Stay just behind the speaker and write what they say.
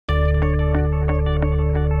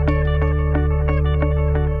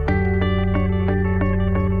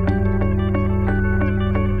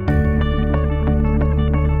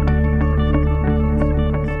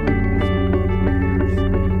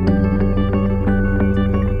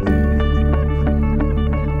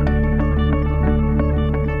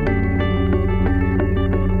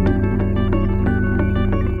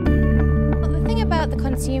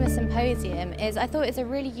Symposium is I thought it's a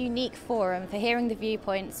really unique forum for hearing the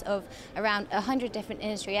viewpoints of around 100 different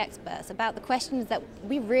industry experts about the questions that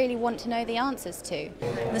we really want to know the answers to.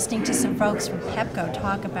 Listening to some folks from PEPCO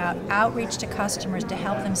talk about outreach to customers to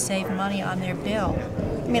help them save money on their bill.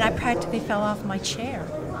 I mean, I practically fell off my chair.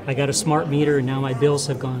 I got a smart meter and now my bills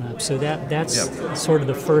have gone up. So that's sort of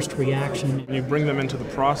the first reaction. You bring them into the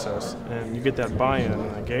process and you get that buy-in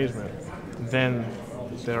and engagement, then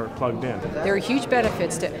they're plugged in. There are huge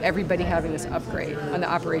benefits to everybody having this upgrade on the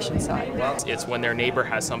operations side. It's when their neighbor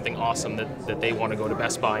has something awesome that they want to go to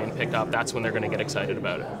Best Buy and pick up, that's when they're going to get excited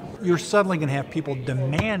about it. You're suddenly going to have people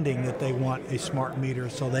demanding that they want a smart meter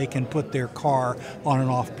so they can put their car on an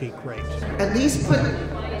off-peak rate. At least put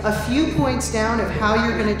a few points down of how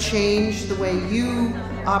you're going to change the way you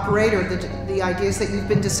operate or the ideas that you've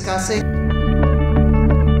been discussing.